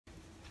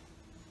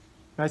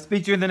I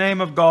speak to you in the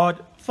name of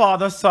God,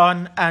 Father,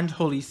 Son, and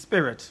Holy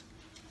Spirit.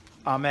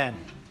 Amen.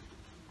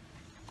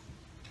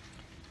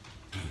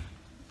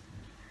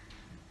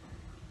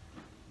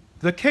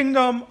 The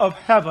kingdom of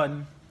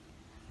heaven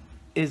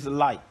is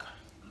like.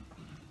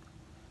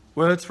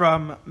 Words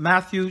from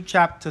Matthew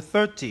chapter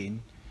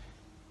 13,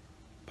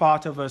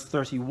 part of verse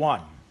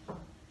 31.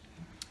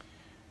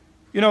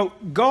 You know,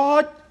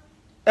 God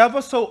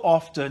ever so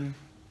often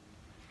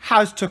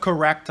has to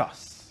correct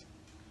us.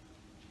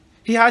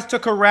 He has to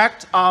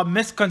correct our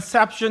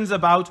misconceptions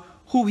about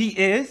who he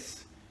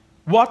is,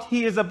 what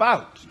he is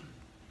about,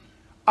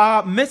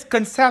 our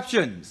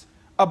misconceptions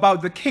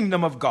about the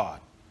kingdom of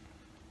God.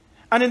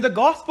 And in the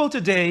gospel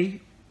today,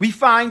 we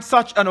find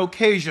such an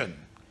occasion.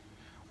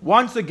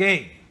 Once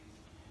again,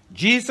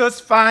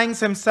 Jesus finds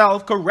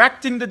himself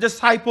correcting the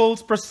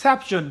disciples'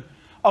 perception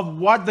of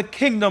what the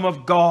kingdom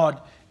of God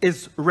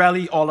is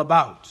really all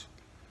about.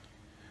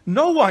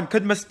 No one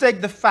could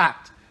mistake the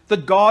fact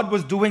that God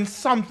was doing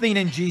something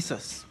in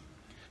Jesus,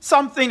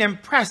 something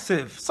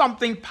impressive,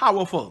 something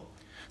powerful,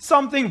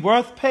 something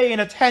worth paying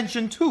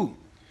attention to,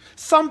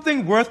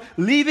 something worth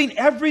leaving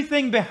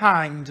everything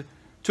behind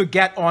to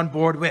get on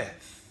board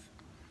with.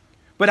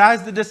 But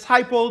as the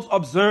disciples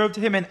observed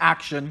him in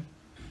action,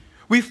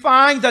 we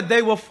find that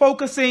they were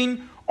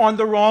focusing on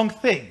the wrong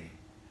thing.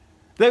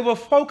 They were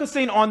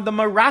focusing on the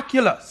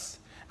miraculous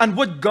and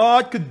what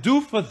God could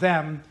do for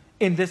them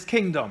in this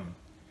kingdom.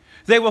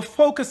 They were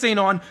focusing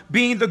on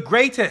being the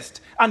greatest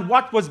and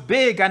what was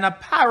big and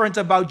apparent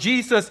about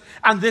Jesus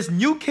and this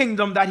new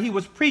kingdom that he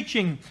was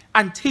preaching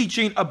and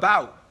teaching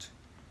about.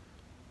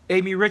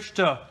 Amy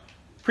Richter,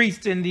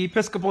 priest in the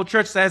Episcopal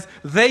Church, says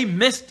they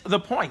missed the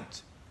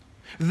point.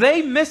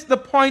 They missed the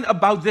point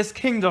about this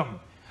kingdom,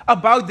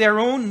 about their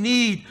own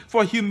need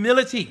for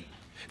humility,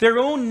 their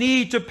own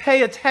need to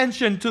pay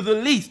attention to the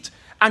least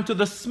and to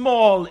the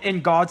small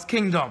in God's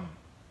kingdom.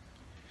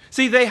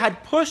 See, they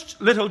had pushed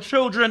little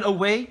children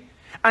away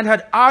and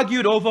had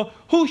argued over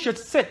who should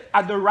sit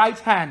at the right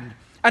hand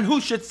and who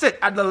should sit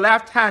at the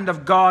left hand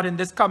of God in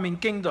this coming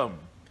kingdom.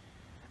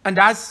 And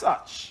as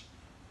such,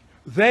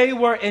 they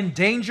were in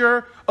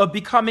danger of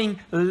becoming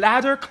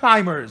ladder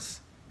climbers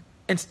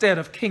instead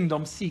of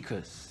kingdom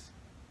seekers.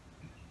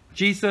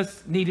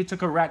 Jesus needed to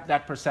correct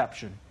that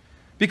perception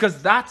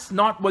because that's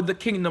not what the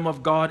kingdom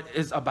of God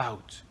is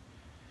about.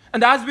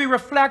 And as we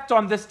reflect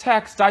on this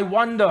text, I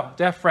wonder,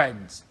 dear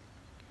friends,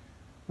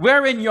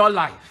 where in your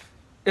life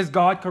is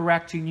God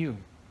correcting you?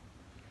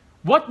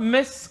 What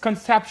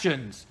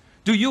misconceptions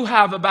do you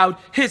have about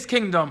his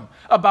kingdom,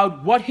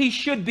 about what he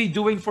should be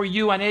doing for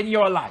you and in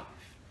your life?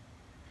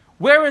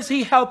 Where is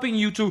he helping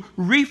you to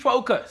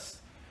refocus?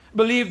 I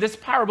believe this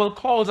parable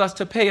calls us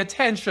to pay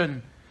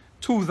attention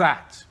to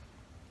that.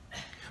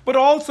 But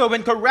also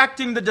in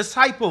correcting the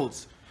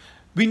disciples,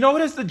 we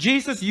notice that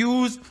Jesus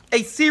used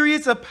a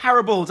series of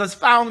parables as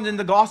found in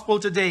the gospel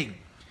today.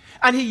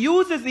 And he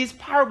uses these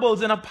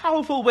parables in a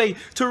powerful way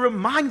to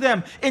remind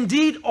them,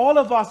 indeed all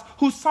of us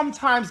who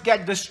sometimes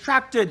get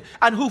distracted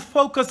and who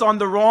focus on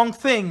the wrong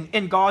thing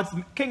in God's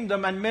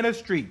kingdom and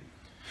ministry,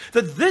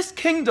 that this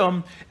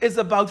kingdom is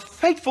about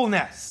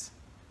faithfulness,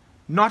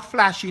 not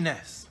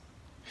flashiness.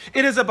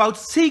 It is about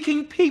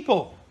seeking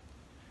people,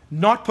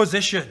 not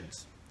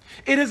positions.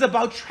 It is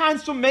about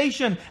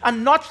transformation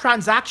and not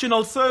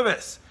transactional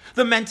service.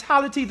 The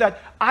mentality that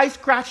I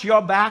scratch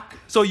your back,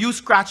 so you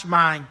scratch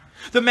mine.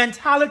 The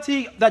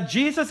mentality that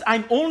Jesus,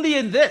 I'm only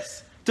in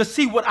this to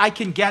see what I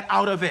can get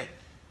out of it.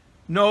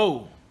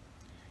 No.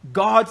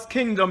 God's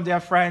kingdom, dear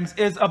friends,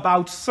 is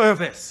about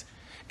service.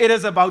 It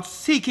is about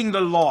seeking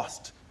the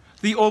lost,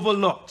 the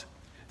overlooked,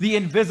 the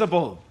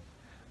invisible,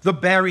 the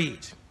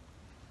buried.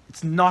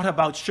 It's not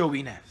about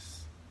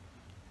showiness.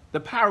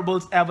 The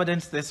parables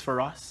evidence this for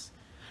us.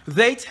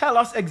 They tell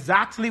us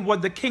exactly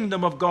what the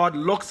kingdom of God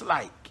looks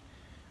like.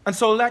 And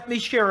so let me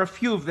share a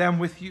few of them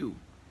with you.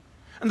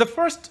 And the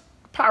first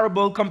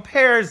parable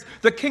compares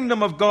the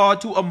kingdom of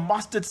God to a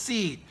mustard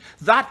seed,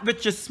 that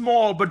which is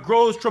small but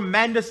grows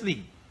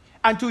tremendously,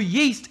 and to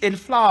yeast in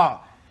flour.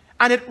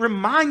 And it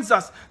reminds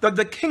us that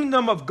the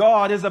kingdom of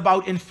God is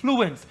about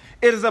influence.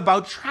 It is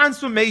about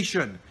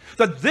transformation.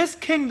 That this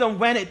kingdom,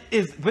 when it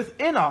is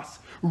within us,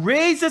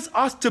 raises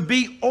us to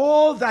be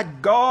all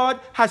that God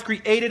has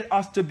created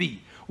us to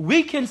be.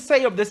 We can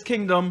say of this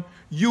kingdom,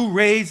 you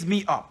raise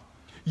me up.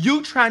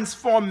 You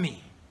transform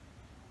me.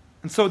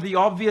 And so the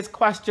obvious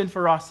question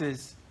for us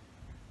is,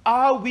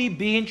 are we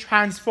being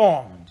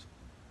transformed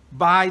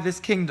by this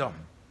kingdom?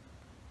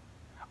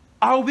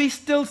 Are we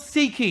still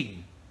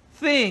seeking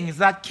things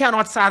that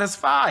cannot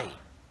satisfy?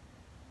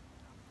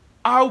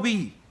 Are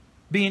we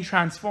being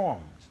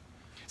transformed?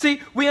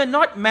 See, we are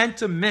not meant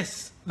to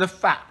miss the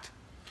fact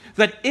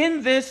that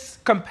in this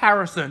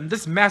comparison,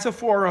 this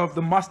metaphor of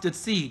the mustard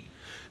seed,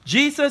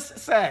 Jesus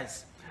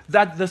says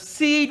that the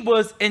seed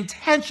was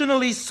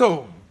intentionally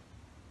sown.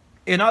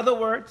 In other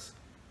words,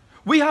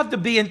 we have to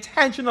be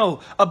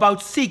intentional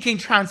about seeking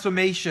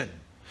transformation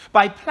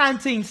by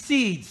planting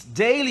seeds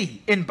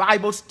daily in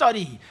Bible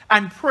study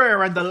and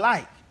prayer and the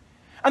like.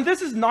 And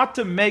this is not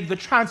to make the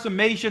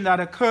transformation that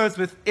occurs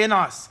within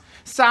us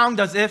sound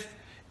as if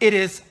it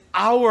is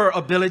our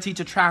ability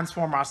to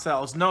transform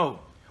ourselves. No.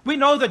 We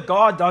know that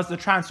God does the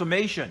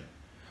transformation.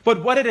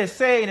 But what it is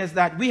saying is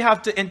that we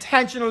have to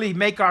intentionally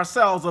make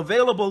ourselves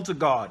available to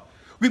God.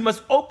 We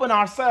must open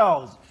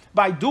ourselves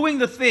by doing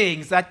the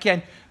things that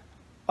can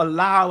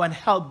allow and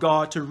help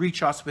God to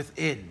reach us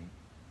within.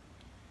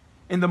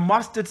 In the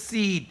mustard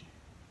seed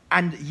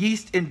and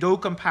yeast in dough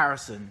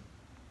comparison,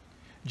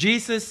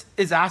 Jesus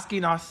is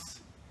asking us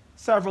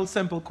several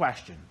simple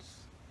questions.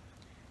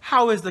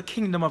 How is the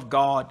kingdom of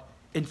God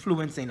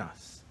influencing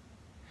us?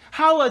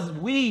 How are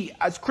we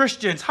as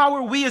Christians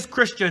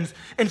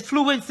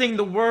influencing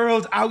the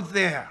world out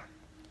there?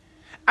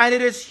 And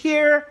it is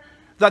here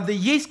that the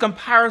yeast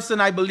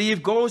comparison, I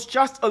believe, goes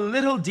just a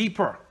little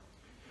deeper.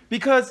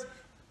 Because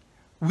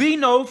we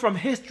know from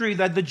history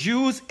that the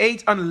Jews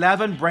ate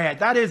unleavened bread,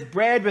 that is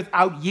bread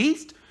without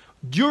yeast,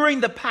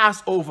 during the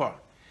Passover.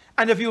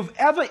 And if you've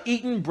ever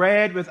eaten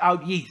bread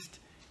without yeast,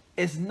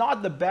 it's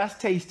not the best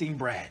tasting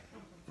bread,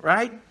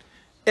 right?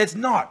 It's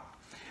not.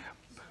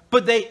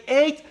 But they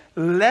ate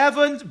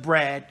leavened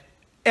bread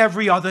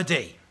every other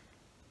day.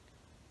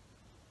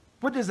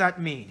 What does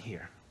that mean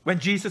here when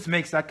Jesus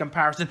makes that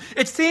comparison?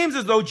 It seems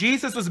as though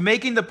Jesus was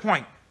making the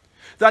point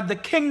that the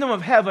kingdom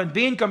of heaven,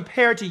 being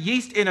compared to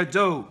yeast in a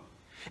dough,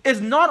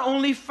 is not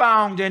only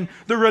found in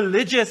the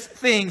religious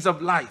things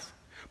of life,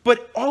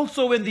 but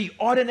also in the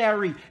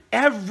ordinary,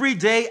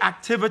 everyday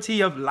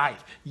activity of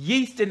life.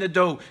 Yeast in the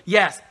dough.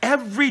 Yes,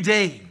 every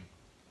day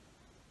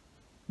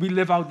we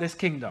live out this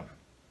kingdom.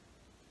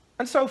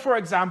 And so, for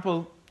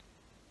example,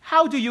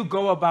 how do you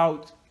go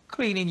about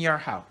cleaning your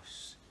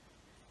house?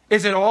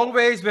 Is it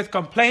always with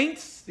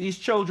complaints? These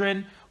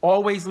children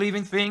always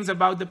leaving things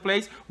about the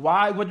place.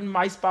 Why wouldn't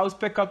my spouse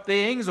pick up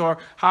things? Or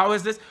how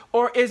is this?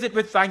 Or is it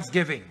with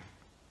thanksgiving?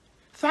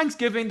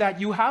 Thanksgiving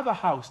that you have a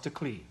house to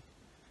clean.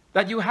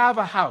 That you have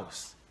a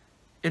house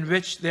in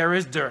which there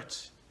is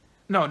dirt.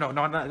 No,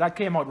 that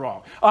came out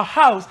wrong. A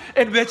house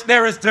in which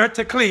there is dirt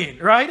to clean,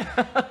 right?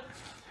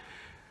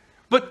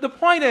 But the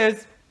point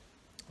is,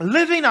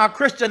 living our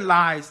Christian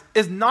lives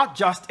is not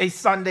just a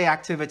Sunday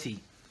activity.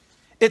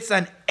 It's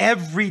an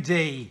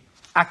everyday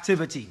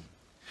activity.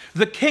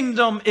 The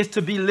kingdom is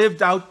to be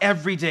lived out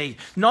every day,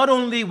 not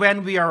only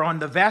when we are on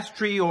the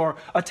vestry or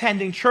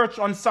attending church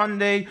on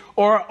Sunday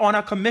or on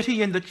a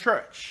committee in the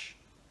church.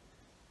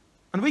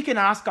 And we can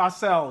ask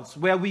ourselves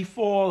where we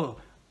fall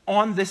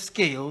on this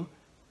scale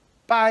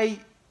by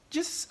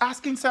just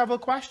asking several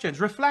questions,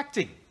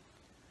 reflecting.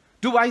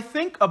 Do I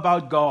think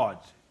about God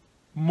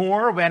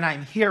more when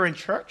I'm here in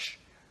church?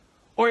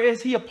 Or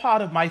is he a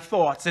part of my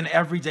thoughts in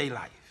everyday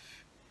life?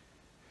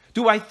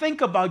 Do I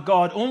think about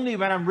God only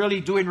when I'm really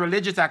doing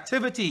religious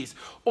activities?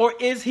 Or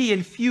is he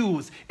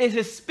infused? Is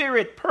his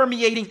spirit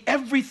permeating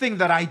everything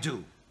that I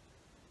do?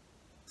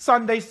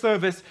 Sunday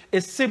service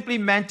is simply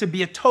meant to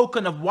be a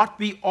token of what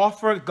we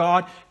offer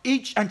God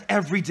each and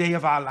every day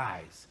of our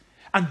lives.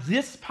 And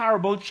this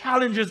parable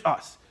challenges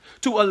us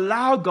to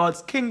allow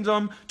God's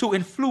kingdom to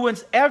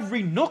influence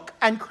every nook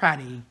and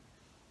cranny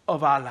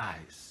of our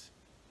lives.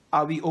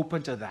 Are we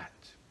open to that?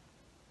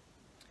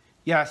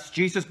 Yes,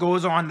 Jesus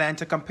goes on then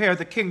to compare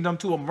the kingdom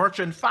to a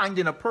merchant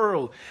finding a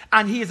pearl.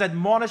 And he is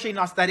admonishing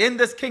us that in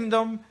this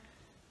kingdom,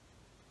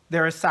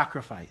 there is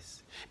sacrifice.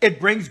 It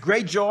brings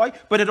great joy,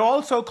 but it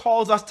also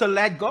calls us to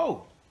let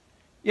go.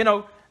 You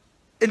know,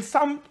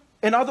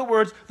 in other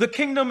words, the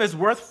kingdom is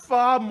worth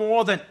far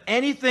more than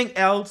anything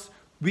else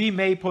we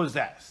may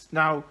possess.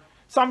 Now,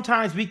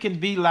 sometimes we can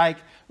be like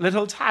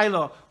little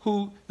Tyler,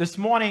 who this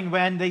morning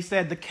when they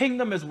said the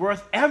kingdom is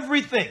worth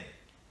everything.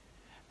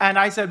 And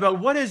I said, well,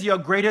 what is your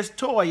greatest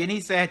toy? And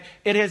he said,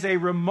 it is a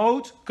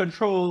remote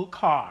control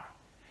car.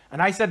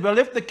 And I said, well,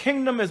 if the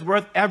kingdom is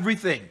worth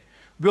everything,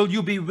 will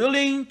you be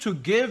willing to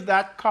give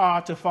that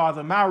car to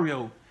Father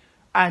Mario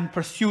and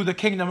pursue the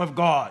kingdom of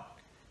God?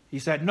 He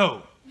said,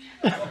 no.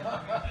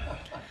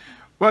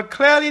 Well,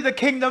 clearly the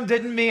kingdom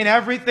didn't mean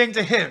everything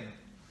to him.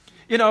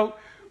 You know,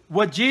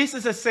 what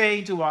Jesus is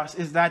saying to us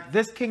is that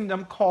this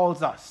kingdom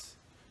calls us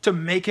to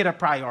make it a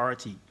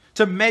priority,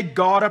 to make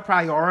God a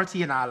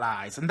priority in our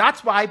lives. And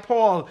that's why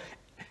Paul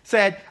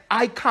said,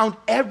 I count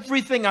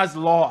everything as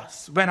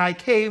loss when I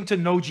came to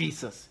know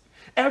Jesus.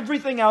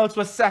 Everything else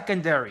was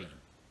secondary.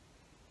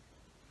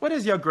 What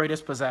is your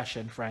greatest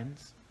possession,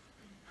 friends?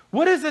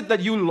 What is it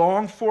that you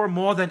long for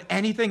more than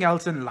anything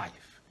else in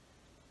life?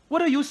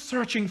 What are you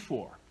searching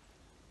for?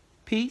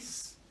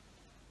 Peace,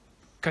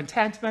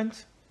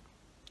 contentment,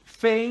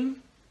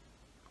 fame,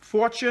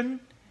 fortune,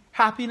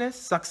 happiness,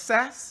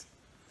 success?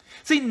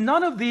 See,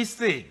 none of these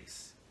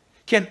things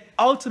can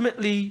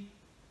ultimately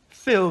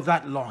fill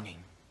that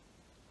longing.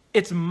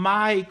 It's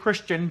my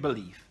Christian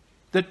belief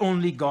that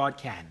only God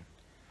can.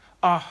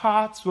 Our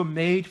hearts were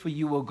made for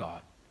you, O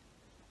God,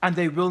 and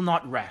they will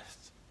not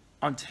rest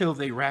until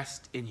they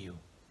rest in you.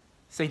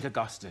 St.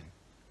 Augustine.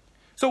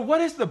 So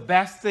what is the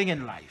best thing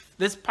in life?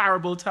 This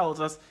parable tells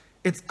us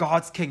it's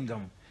God's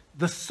kingdom,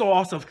 the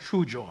source of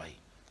true joy.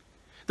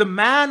 The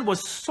man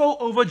was so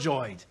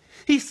overjoyed,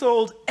 he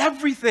sold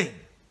everything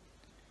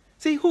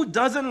See, who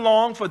doesn't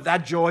long for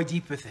that joy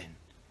deep within?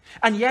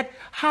 And yet,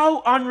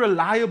 how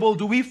unreliable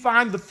do we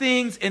find the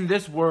things in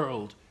this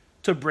world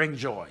to bring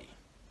joy?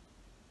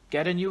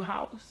 Get a new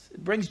house,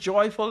 it brings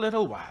joy for a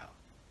little while.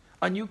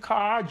 A new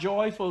car,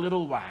 joy for a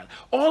little while.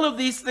 All of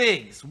these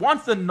things,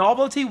 once the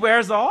novelty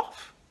wears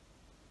off,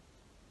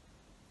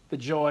 the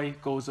joy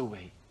goes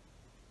away.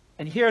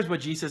 And here's what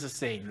Jesus is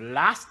saying: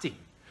 lasting,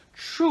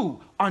 true,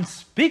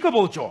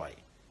 unspeakable joy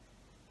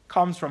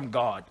comes from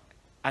God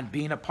and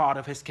being a part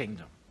of his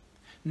kingdom.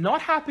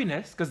 Not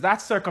happiness, because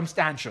that's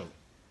circumstantial,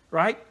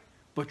 right?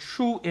 But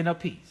true inner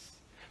peace.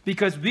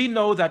 Because we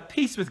know that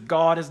peace with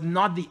God is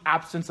not the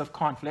absence of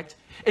conflict.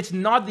 It's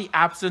not the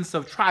absence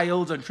of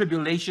trials and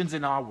tribulations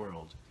in our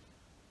world.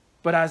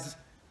 But as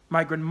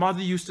my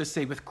grandmother used to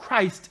say, with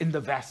Christ in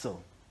the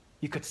vessel,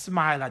 you could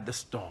smile at the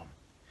storm.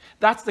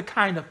 That's the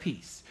kind of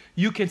peace.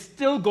 You can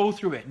still go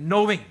through it,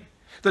 knowing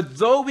that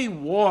though we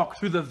walk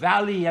through the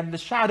valley and the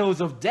shadows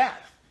of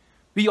death,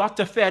 we ought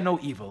to fear no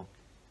evil,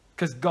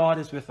 because God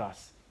is with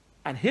us.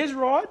 And his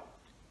rod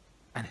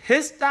and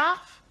his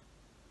staff,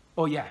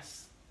 oh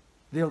yes,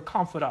 they'll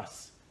comfort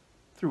us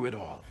through it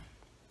all.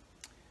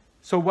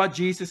 So what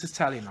Jesus is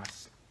telling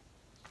us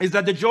is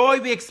that the joy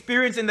we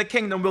experience in the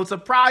kingdom will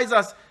surprise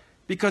us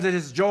because it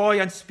is joy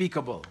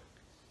unspeakable.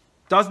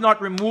 Does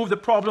not remove the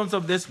problems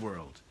of this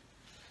world,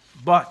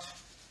 but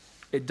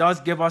it does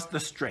give us the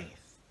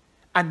strength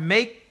and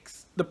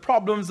makes the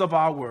problems of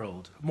our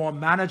world more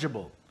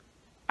manageable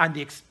and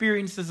the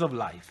experiences of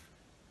life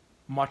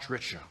much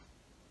richer.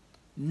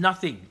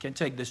 Nothing can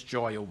take this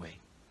joy away.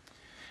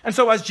 And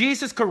so as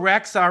Jesus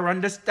corrects our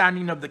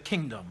understanding of the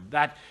kingdom,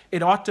 that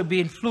it ought to be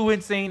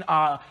influencing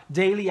our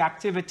daily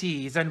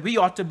activities and we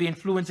ought to be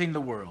influencing the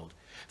world,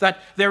 that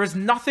there is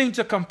nothing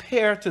to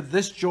compare to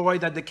this joy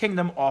that the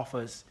kingdom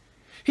offers,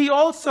 he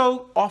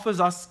also offers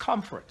us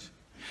comfort.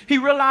 He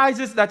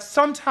realizes that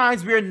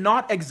sometimes we're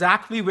not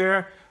exactly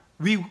where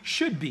we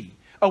should be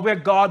or where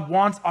God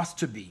wants us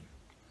to be.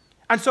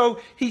 And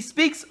so he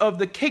speaks of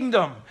the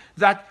kingdom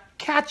that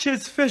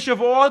catches fish of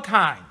all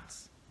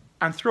kinds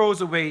and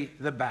throws away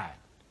the bad.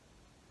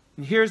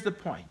 And here's the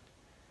point: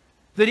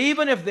 that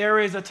even if there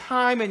is a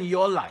time in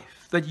your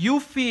life that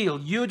you feel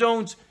you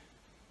don't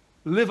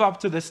live up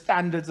to the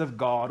standards of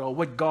God or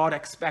what God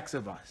expects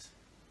of us,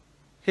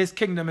 his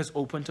kingdom is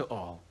open to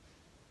all.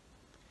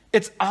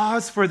 It's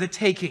ours for the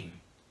taking.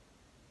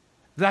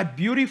 That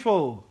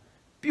beautiful,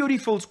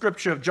 beautiful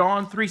scripture of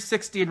John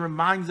 3:16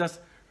 reminds us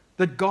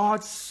that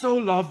God so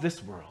loved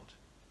this world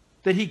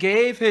that he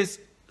gave his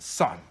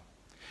Son,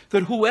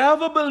 that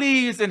whoever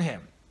believes in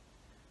him,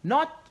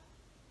 not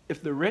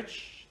if the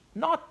rich,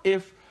 not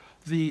if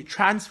the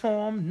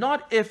transformed,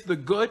 not if the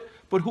good,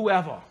 but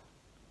whoever,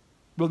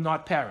 will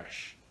not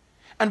perish.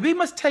 And we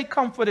must take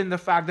comfort in the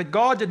fact that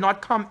God did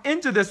not come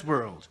into this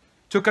world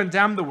to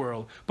condemn the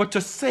world, but to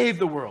save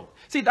the world.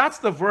 See, that's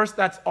the verse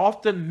that's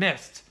often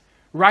missed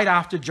right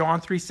after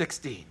John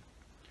 3:16.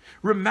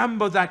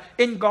 Remember that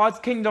in God's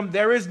kingdom,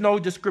 there is no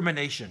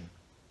discrimination.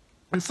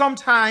 And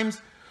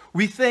sometimes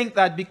we think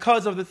that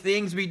because of the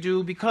things we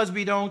do, because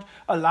we don't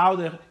allow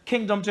the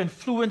kingdom to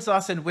influence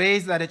us in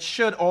ways that it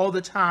should all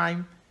the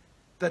time,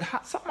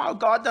 that somehow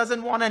God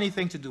doesn't want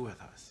anything to do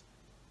with us.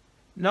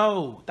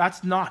 No,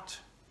 that's not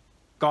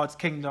God's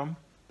kingdom.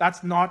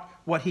 That's not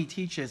what he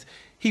teaches.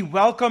 He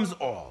welcomes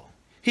all.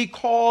 He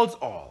calls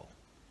all.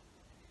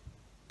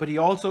 But he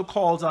also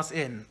calls us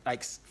in,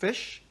 like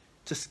fish,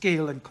 to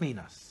scale and clean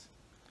us.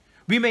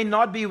 We may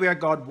not be where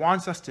God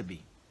wants us to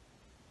be,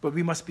 but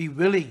we must be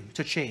willing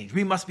to change.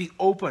 We must be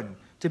open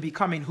to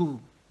becoming who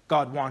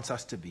God wants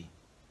us to be.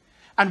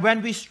 And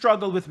when we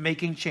struggle with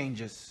making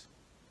changes,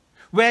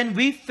 when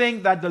we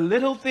think that the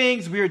little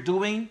things we're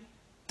doing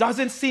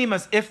doesn't seem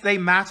as if they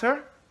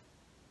matter,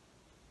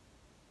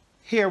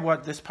 hear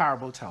what this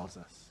parable tells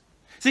us.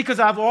 See, because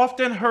I've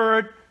often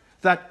heard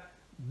that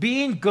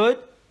being good,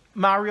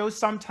 Mario,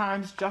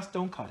 sometimes just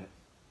don't cut it.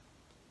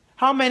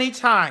 How many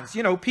times,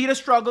 Peter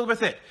struggled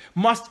with it.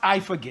 Must I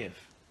forgive?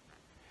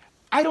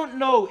 I don't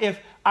know if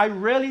I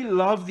really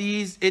love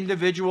these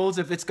individuals,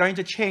 if it's going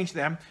to change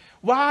them.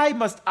 Why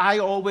must I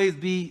always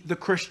be the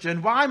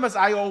Christian? Why must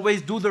I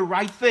always do the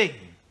right thing?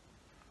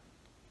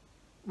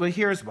 Well,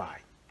 here's why.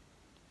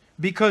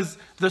 Because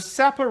the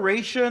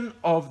separation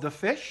of the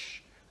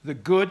fish, the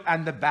good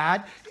and the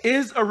bad,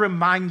 is a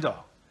reminder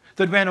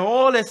that when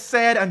all is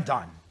said and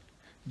done,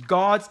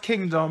 God's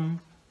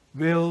kingdom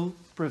will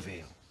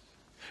prevail.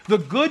 The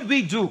good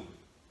we do,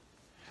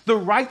 the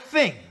right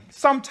thing,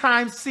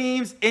 sometimes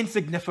seems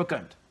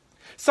insignificant,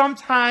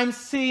 sometimes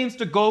seems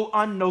to go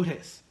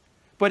unnoticed,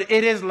 but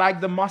it is like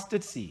the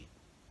mustard seed.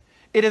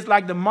 It is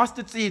like the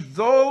mustard seed,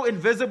 though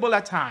invisible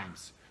at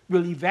times,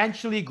 will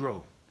eventually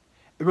grow.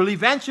 It will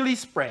eventually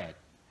spread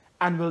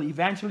and will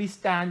eventually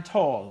stand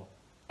tall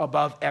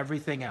above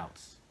everything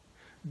else.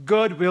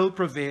 Good will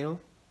prevail.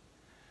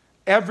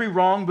 Every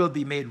wrong will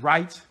be made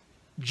right.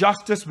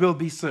 Justice will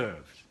be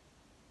served.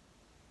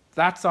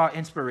 That's our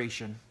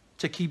inspiration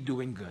to keep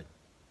doing good.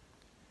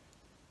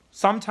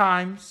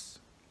 Sometimes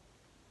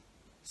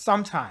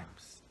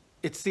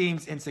it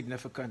seems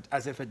insignificant,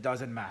 as if it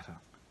doesn't matter.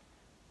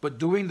 But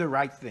doing the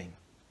right thing,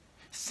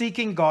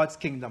 seeking God's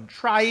kingdom,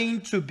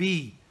 trying to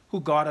be who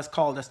God has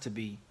called us to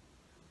be,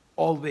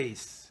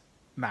 always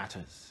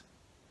matters.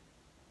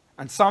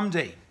 And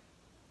someday,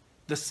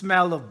 the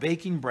smell of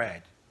baking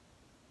bread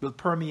will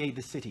permeate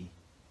the city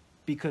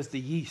because the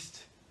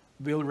yeast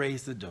will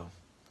raise the dough.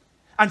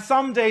 And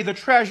someday, the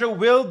treasure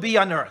will be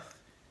unearthed,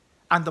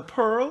 and the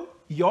pearl,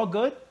 your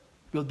good,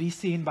 will be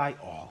seen by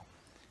all.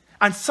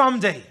 And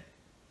someday,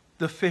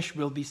 the fish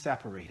will be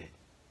separated.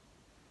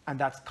 And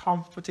that's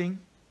comforting,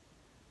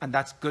 and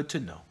that's good to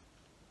know.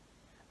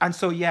 And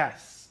so,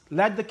 yes,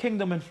 let the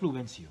kingdom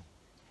influence you.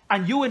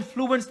 And you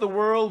influence the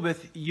world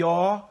with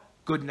your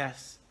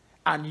goodness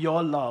and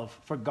your love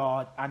for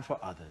God and for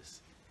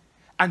others.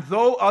 And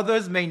though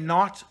others may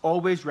not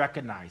always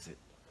recognize it,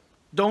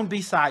 don't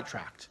be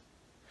sidetracked.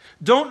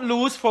 Don't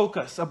lose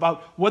focus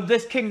about what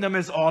this kingdom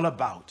is all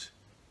about.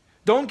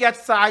 Don't get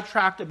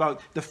sidetracked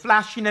about the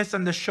flashiness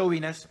and the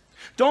showiness.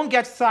 Don't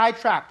get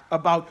sidetracked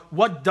about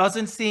what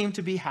doesn't seem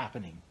to be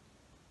happening.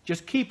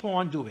 Just keep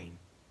on doing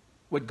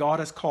what God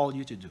has called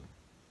you to do.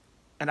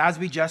 And as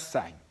we just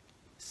sang,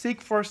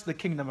 seek first the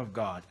kingdom of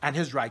God and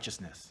his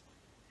righteousness,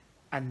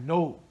 and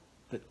know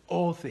that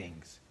all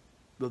things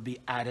will be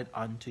added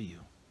unto you.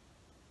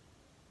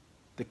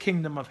 The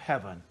kingdom of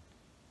heaven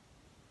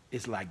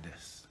is like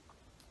this.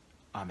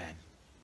 Amen.